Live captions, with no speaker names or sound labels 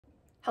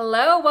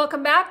Hello,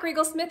 welcome back.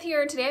 Rigel Smith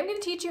here, and today I'm going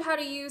to teach you how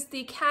to use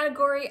the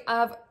category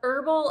of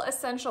herbal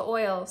essential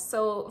oils.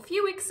 So a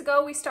few weeks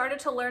ago, we started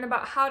to learn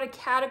about how to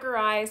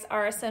categorize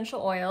our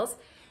essential oils.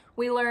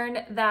 We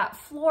learned that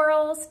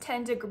florals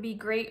tend to be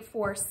great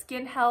for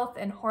skin health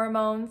and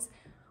hormones.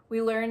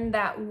 We learned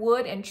that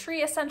wood and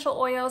tree essential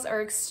oils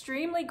are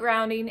extremely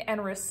grounding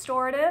and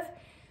restorative.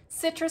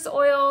 Citrus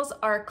oils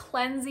are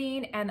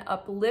cleansing and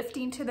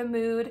uplifting to the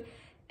mood.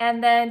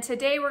 And then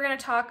today we're going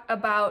to talk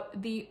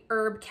about the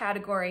herb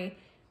category.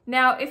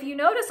 Now, if you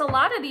notice, a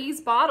lot of these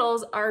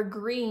bottles are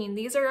green.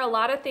 These are a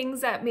lot of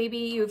things that maybe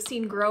you've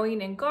seen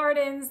growing in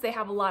gardens. They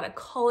have a lot of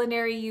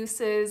culinary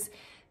uses.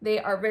 They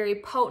are very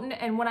potent.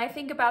 And when I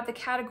think about the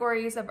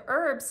categories of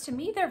herbs, to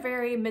me, they're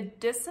very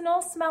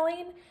medicinal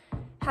smelling,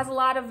 has a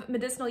lot of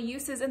medicinal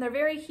uses, and they're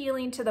very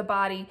healing to the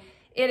body.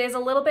 It is a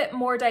little bit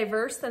more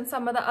diverse than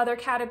some of the other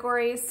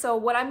categories. So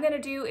what I'm going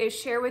to do is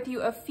share with you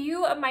a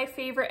few of my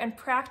favorite and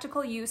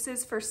practical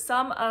uses for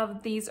some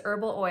of these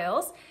herbal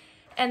oils.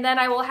 And then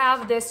I will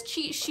have this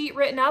cheat sheet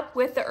written up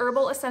with the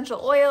herbal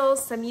essential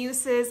oils, some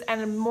uses,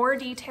 and more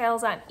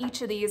details on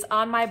each of these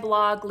on my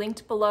blog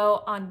linked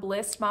below on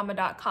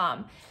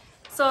blissmama.com.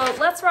 So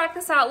let's rock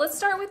this out. Let's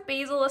start with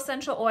basil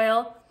essential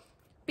oil.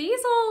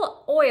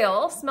 Basil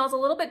oil smells a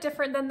little bit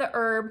different than the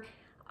herb.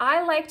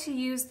 I like to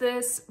use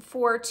this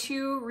for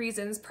two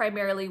reasons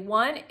primarily.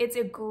 One, it's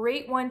a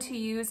great one to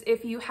use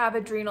if you have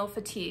adrenal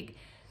fatigue.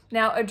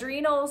 Now,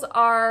 adrenals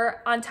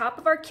are on top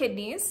of our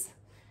kidneys,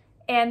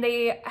 and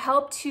they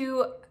help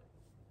to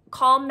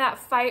calm that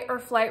fight or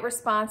flight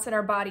response in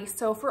our body.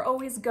 So if we're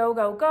always go,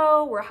 go,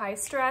 go, we're high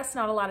stress,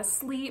 not a lot of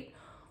sleep,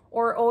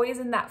 or always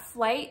in that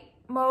flight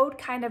mode,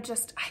 kind of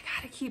just, I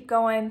gotta keep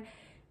going,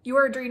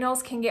 your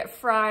adrenals can get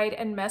fried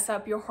and mess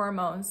up your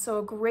hormones. So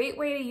a great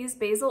way to use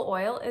basil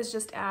oil is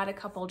just add a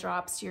couple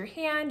drops to your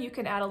hand. You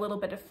can add a little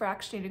bit of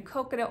fractionated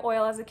coconut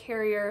oil as a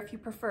carrier if you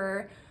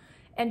prefer,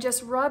 and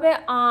just rub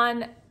it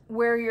on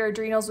where your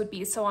adrenals would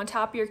be, so on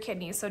top of your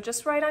kidneys. So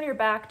just right on your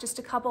back, just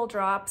a couple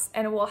drops,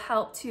 and it will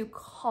help to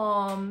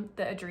calm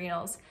the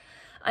adrenals.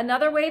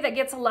 Another way that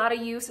gets a lot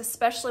of use,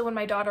 especially when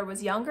my daughter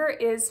was younger,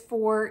 is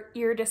for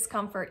ear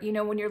discomfort. You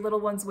know, when your little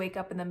ones wake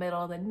up in the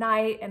middle of the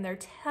night and they're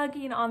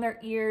tugging on their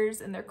ears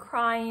and they're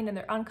crying and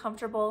they're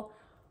uncomfortable,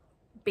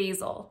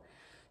 basil.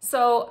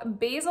 So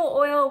basil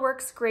oil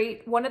works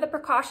great. One of the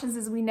precautions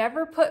is we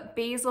never put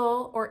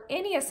basil or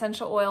any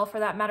essential oil for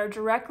that matter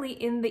directly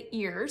in the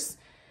ears,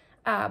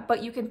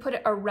 but you can put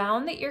it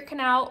around the ear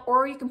canal,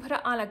 or you can put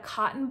it on a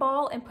cotton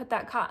ball and put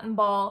that cotton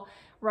ball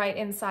right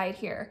inside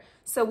here.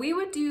 So we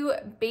would do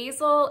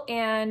basil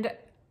and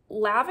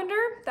lavender.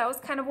 That was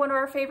kind of one of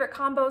our favorite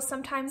combos.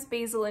 Sometimes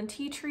basil and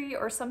tea tree,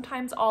 or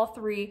sometimes all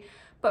three,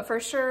 but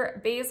for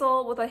sure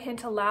basil with a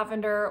hint of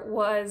lavender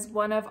was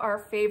one of our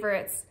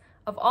favorites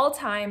of all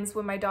times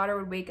when my daughter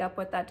would wake up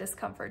with that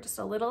discomfort. Just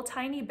a little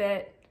tiny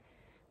bit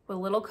with a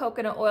little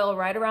coconut oil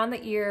right around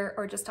the ear,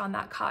 or just on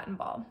that cotton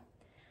ball.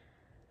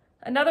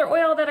 Another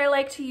oil that I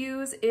like to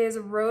use is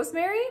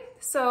rosemary.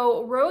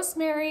 So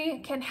rosemary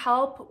can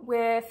help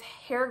with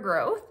hair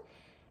growth.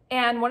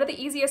 And one of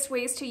the easiest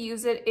ways to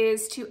use it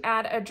is to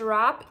add a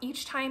drop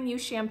each time you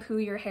shampoo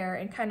your hair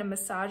and kind of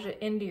massage it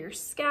into your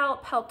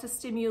scalp, help to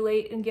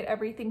stimulate and get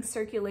everything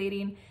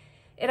circulating.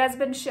 It has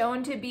been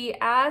shown to be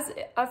as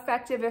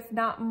effective, if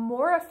not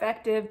more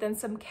effective, than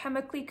some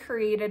chemically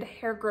created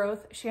hair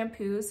growth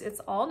shampoos. It's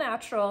all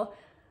natural.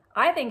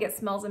 I think it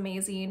smells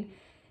amazing.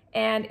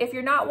 And if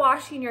you're not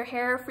washing your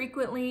hair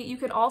frequently, you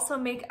can also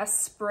make a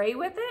spray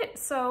with it.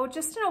 So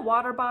just in a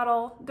water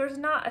bottle, there's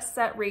not a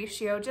set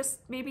ratio. Just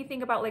maybe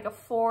think about like a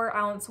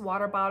 4-ounce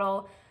water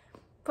bottle.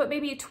 Put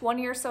maybe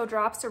 20 or so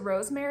drops of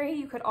rosemary.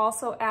 You could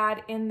also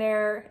add in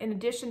there, in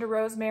addition to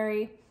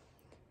rosemary,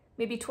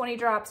 maybe 20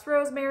 drops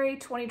rosemary,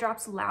 20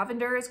 drops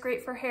lavender is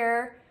great for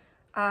hair.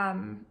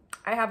 I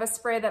have a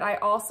spray that I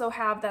also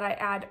have that I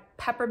add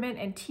peppermint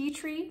and tea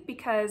tree,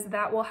 because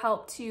that will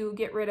help to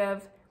get rid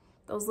of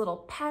those little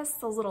pests,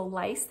 those little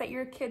lice that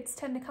your kids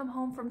tend to come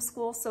home from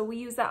school. So we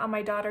use that on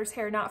my daughter's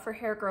hair, not for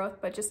hair growth,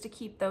 but just to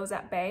keep those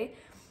at bay.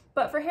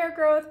 But for hair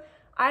growth,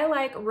 I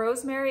like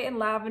rosemary and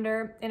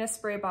lavender in a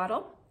spray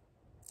bottle,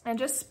 and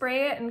just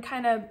spray it and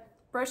kind of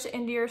brush it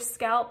into your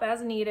scalp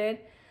as needed.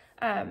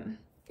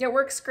 It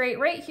works great.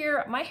 Right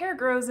here, my hair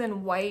grows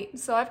in white,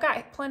 so I've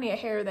got plenty of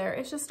hair there.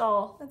 It's just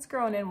it's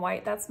growing in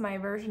white. That's my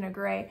version of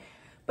gray.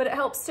 But it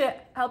helps to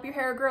help your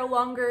hair grow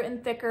longer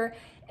and thicker.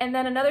 And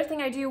then another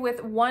thing I do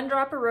with 1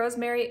 drop of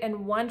rosemary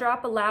and 1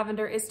 drop of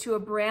lavender is to a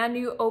brand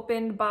new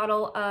opened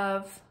bottle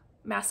of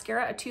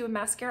mascara, a tube of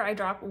mascara. I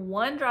drop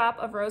 1 drop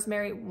of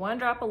rosemary, 1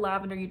 drop of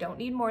lavender, you don't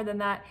need more than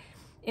that,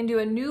 into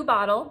a new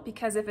bottle,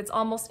 because if it's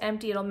almost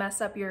empty, it'll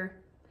mess up your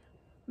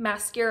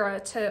mascara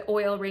to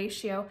oil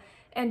ratio,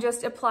 and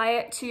just apply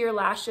it to your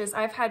lashes.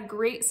 I've had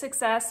great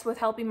success with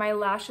helping my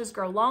lashes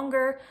grow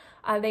longer.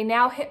 They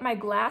now hit my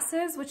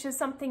glasses, which is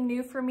something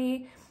new for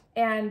me.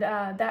 And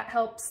that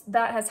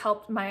has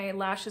helped my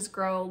lashes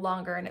grow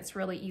longer, and it's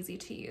really easy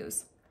to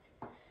use.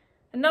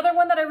 Another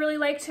one that I really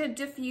like to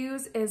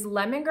diffuse is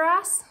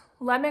lemongrass.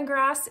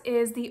 Lemongrass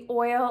is the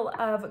oil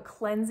of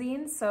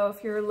cleansing. So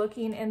if you're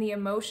looking in the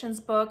emotions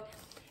book,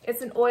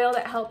 it's an oil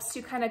that helps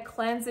to kind of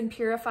cleanse and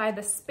purify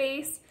the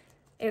space.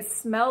 It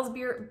smells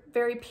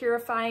very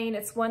purifying.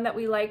 It's one that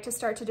we like to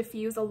start to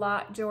diffuse a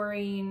lot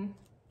during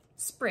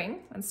spring,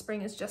 and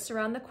spring is just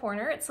around the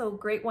corner. It's a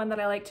great one that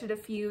I like to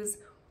diffuse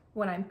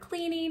when I'm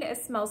cleaning. It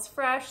smells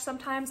fresh.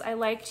 Sometimes I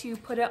like to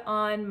put it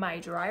on my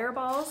dryer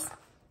balls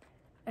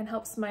and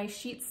helps my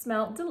sheets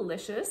smell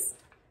delicious.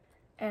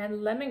 And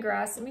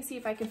lemongrass, let me see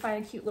if I can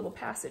find a cute little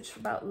passage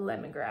about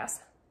lemongrass.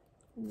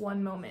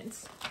 One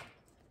moment.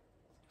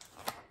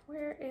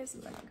 Where is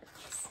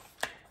lemongrass?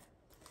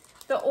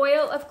 The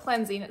oil of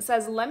cleansing. It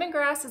says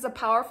lemongrass is a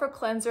powerful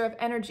cleanser of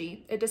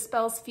energy. It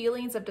dispels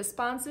feelings of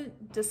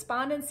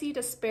despondency,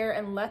 despair,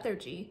 and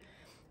lethargy.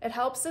 It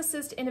helps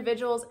assist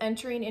individuals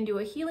entering into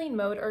a healing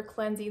mode or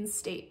cleansing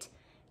state.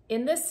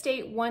 In this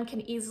state, one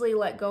can easily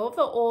let go of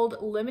the old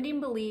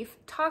limiting belief,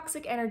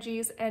 toxic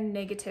energies, and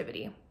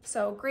negativity.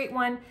 So great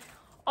one.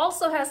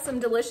 Also has some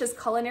delicious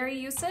culinary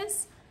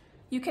uses.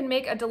 You can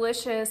make a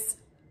delicious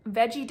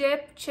veggie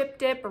dip, chip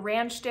dip,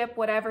 ranch dip,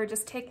 whatever.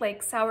 Just take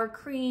like sour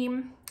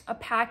cream, a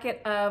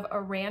packet of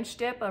a ranch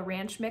dip, a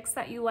ranch mix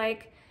that you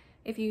like.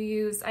 If you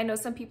use, I know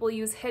some people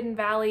use Hidden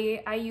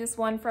Valley. I use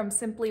one from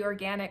Simply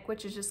Organic,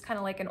 which is just kind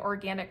of like an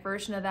organic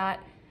version of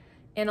that,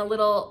 in a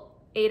little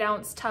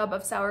 8-ounce tub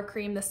of sour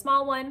cream, the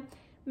small one.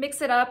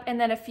 Mix it up, and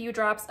then a few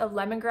drops of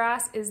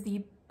lemongrass is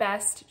the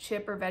best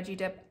chip or veggie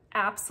dip.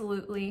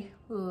 Absolutely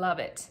love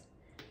it.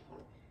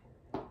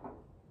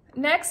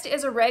 Next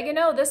is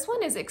oregano. This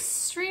one is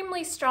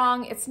extremely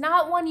strong. It's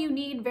not one you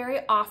need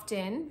very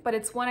often, but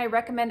it's one I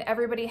recommend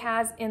everybody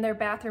has in their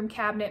bathroom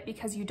cabinet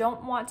because you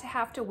don't want to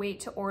have to wait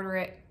to order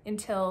it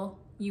until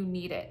you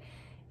need it.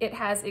 It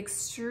has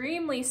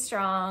extremely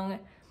strong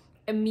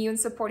immune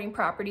supporting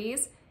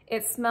properties.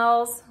 It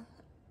smells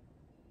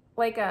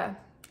like a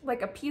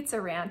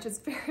pizza ranch. It's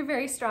very,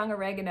 very strong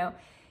oregano.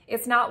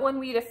 It's not one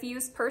we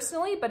diffuse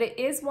personally, but it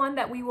is one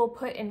that we will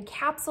put in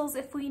capsules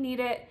if we need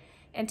it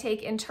and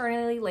take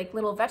internally, like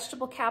little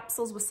vegetable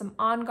capsules with some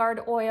On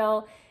Guard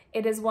oil.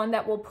 It is one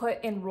that we'll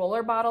put in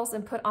roller bottles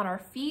and put on our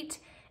feet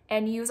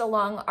and use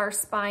along our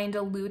spine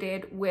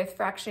diluted with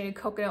fractionated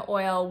coconut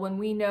oil when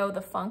we know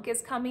the funk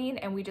is coming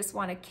and we just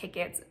want to kick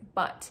its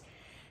butt.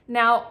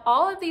 Now,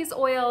 all of these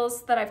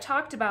oils that I've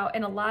talked about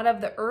and a lot of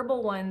the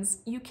herbal ones,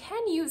 you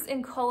can use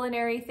in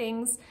culinary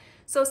things.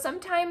 So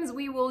sometimes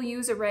we will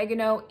use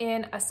oregano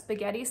in a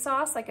spaghetti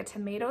sauce, like a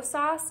tomato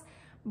sauce,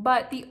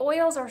 but the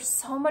oils are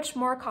so much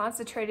more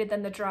concentrated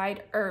than the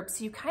dried herbs.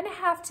 So you kind of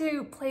have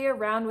to play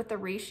around with the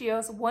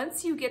ratios.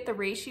 Once you get the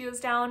ratios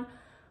down,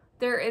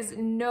 there is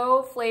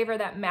no flavor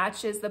that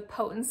matches the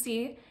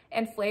potency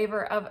and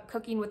flavor of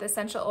cooking with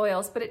essential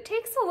oils, but it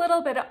takes a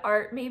little bit of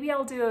art. Maybe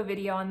I'll do a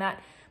video on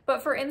that.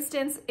 But for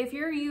instance, if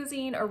you're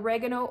using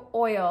oregano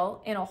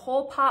oil in a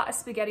whole pot of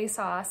spaghetti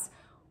sauce,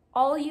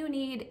 all you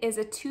need is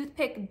a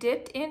toothpick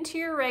dipped into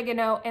your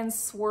oregano and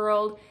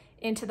swirled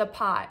into the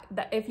pot.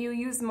 If you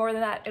use more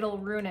than that, it'll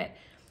ruin it.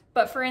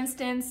 But for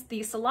instance,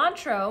 the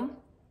cilantro,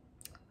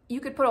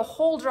 you could put a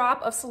whole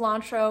drop of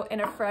cilantro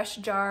in a fresh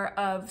jar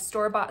of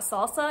store-bought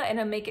salsa and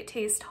it'll make it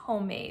taste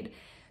homemade.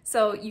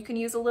 So you can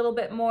use a little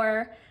bit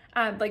more,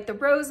 like the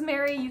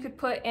rosemary, you could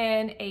put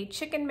in a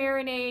chicken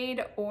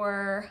marinade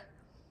or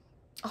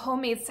a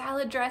homemade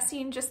salad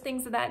dressing, just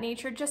things of that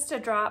nature, just a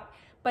drop.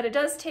 But it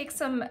does take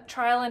some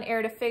trial and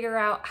error to figure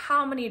out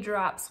how many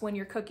drops when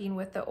you're cooking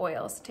with the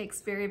oils. It takes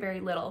very, very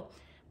little.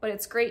 But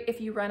it's great if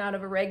you run out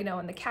of oregano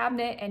in the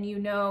cabinet and you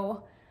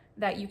know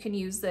that you can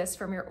use this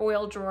from your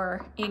oil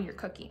drawer in your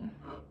cooking.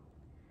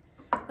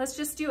 Let's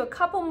just do a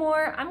couple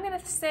more. I'm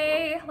gonna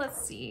say,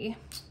 let's see,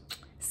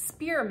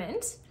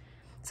 spearmint.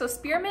 So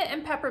spearmint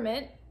and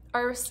peppermint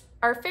are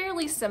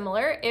fairly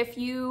similar. If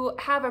you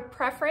have a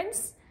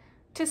preference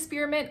to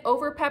spearmint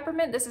over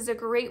peppermint, this is a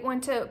great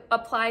one to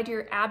apply to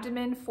your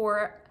abdomen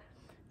for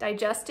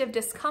digestive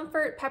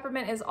discomfort.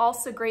 Peppermint is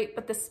also great,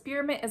 but the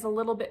spearmint is a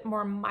little bit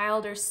more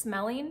milder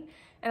smelling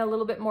and a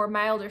little bit more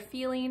milder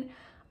feeling.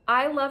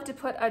 I love to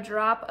put a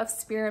drop of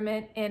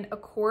spearmint in a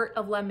quart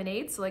of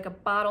lemonade, so like a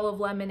bottle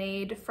of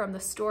lemonade from the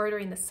store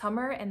during the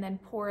summer, and then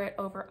pour it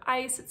over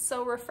ice. It's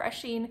so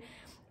refreshing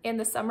in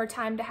the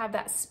summertime to have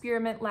that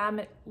spearmint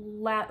lemonade.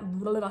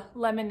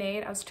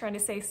 I was trying to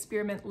say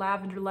spearmint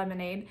lavender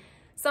lemonade.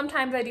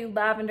 Sometimes I do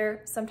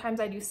lavender, sometimes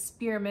I do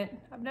spearmint.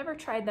 I've never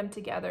tried them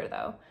together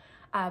though.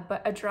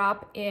 But a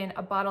drop in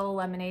a bottle of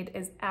lemonade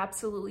is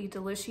absolutely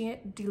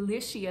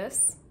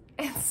delicious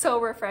and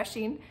so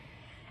refreshing.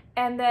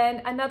 And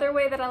then another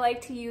way that I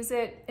like to use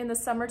it in the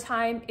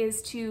summertime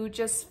is to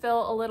just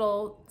fill a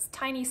little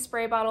tiny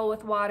spray bottle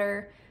with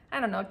water, I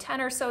don't know,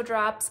 10 or so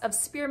drops of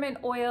spearmint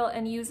oil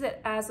and use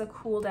it as a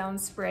cool down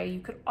spray.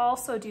 You could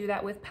also do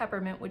that with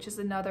peppermint, which is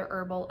another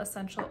herbal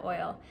essential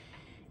oil.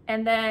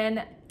 And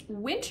then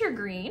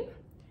wintergreen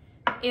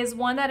is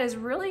one that is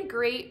really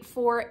great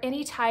for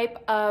any type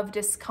of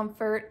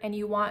discomfort and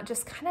you want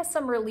just kind of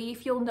some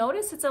relief. You'll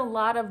notice it's a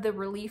lot of the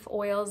relief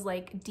oils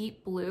like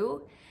deep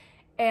blue,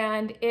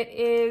 and it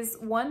is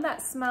one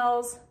that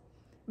smells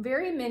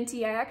very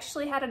minty. I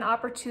actually had an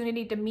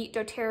opportunity to meet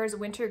doTERRA's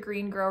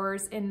wintergreen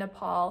growers in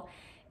Nepal.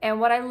 And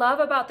what I love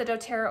about the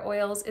doTERRA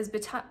oils is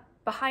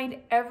behind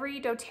every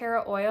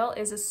doTERRA oil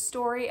is a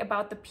story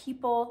about the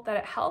people that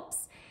it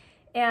helps.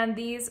 And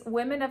these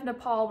women of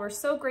Nepal were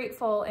so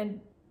grateful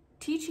and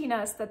teaching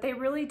us that they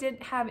really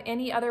didn't have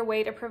any other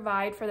way to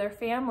provide for their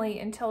family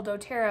until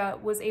doTERRA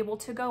was able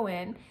to go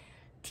in,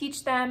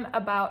 teach them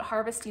about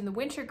harvesting the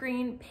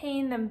wintergreen,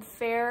 paying them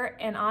fair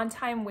and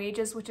on-time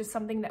wages, which is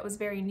something that was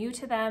very new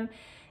to them,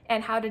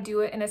 and how to do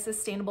it in a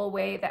sustainable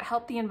way that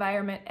helped the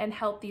environment and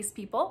helped these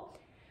people.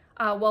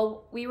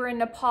 While we were in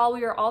Nepal,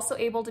 we were also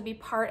able to be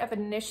part of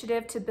an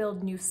initiative to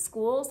build new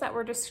schools that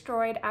were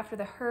destroyed after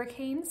the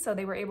hurricanes. So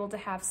they were able to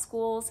have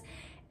schools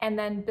and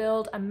then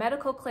build a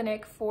medical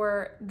clinic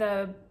for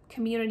the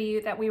community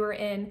that we were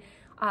in,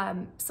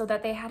 so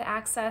that they had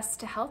access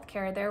to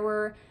healthcare. There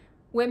were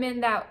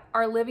women that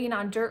are living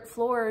on dirt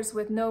floors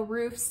with no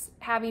roofs,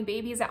 having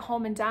babies at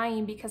home and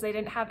dying because they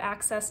didn't have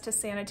access to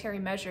sanitary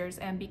measures.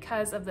 And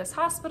because of this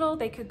hospital,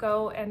 they could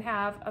go and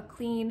have a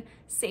clean,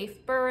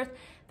 safe birth.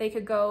 They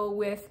could go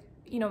with,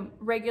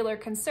 regular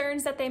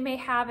concerns that they may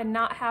have and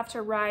not have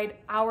to ride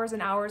hours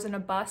and hours in a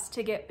bus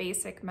to get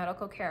basic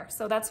medical care.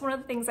 So that's one of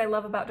the things I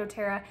love about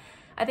doTERRA.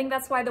 I think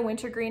that's why the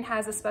wintergreen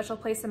has a special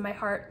place in my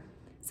heart.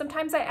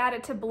 Sometimes I add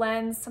it to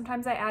blends,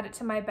 sometimes I add it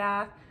to my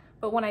bath,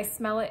 but when I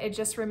smell it, it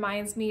just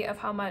reminds me of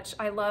how much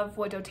I love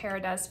what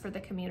doTERRA does for the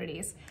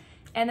communities.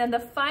 And then the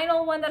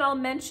final one that I'll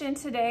mention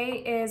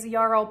today is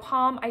Yarrow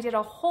Palm. I did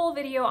a whole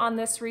video on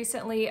this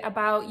recently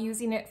about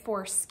using it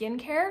for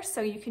skincare.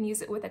 So you can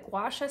use it with a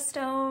gua sha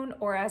stone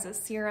or as a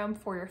serum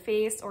for your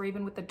face or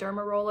even with the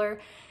derma roller.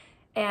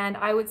 And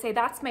I would say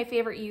that's my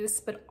favorite use,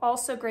 but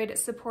also great at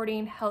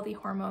supporting healthy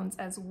hormones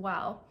as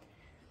well.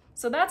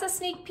 So that's a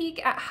sneak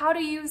peek at how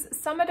to use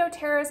some of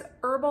doTERRA's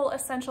herbal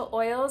essential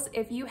oils.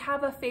 If you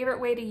have a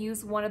favorite way to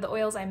use one of the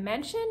oils I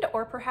mentioned,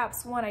 or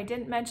perhaps one I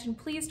didn't mention,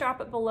 please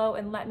drop it below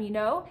and let me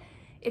know.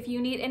 If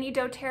you need any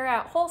doTERRA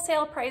at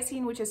wholesale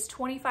pricing, which is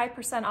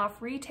 25%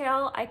 off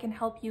retail, I can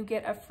help you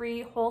get a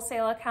free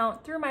wholesale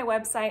account through my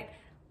website,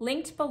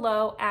 linked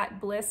below at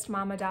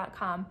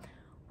blissedmama.com.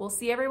 We'll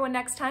see everyone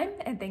next time,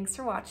 and thanks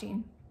for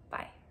watching.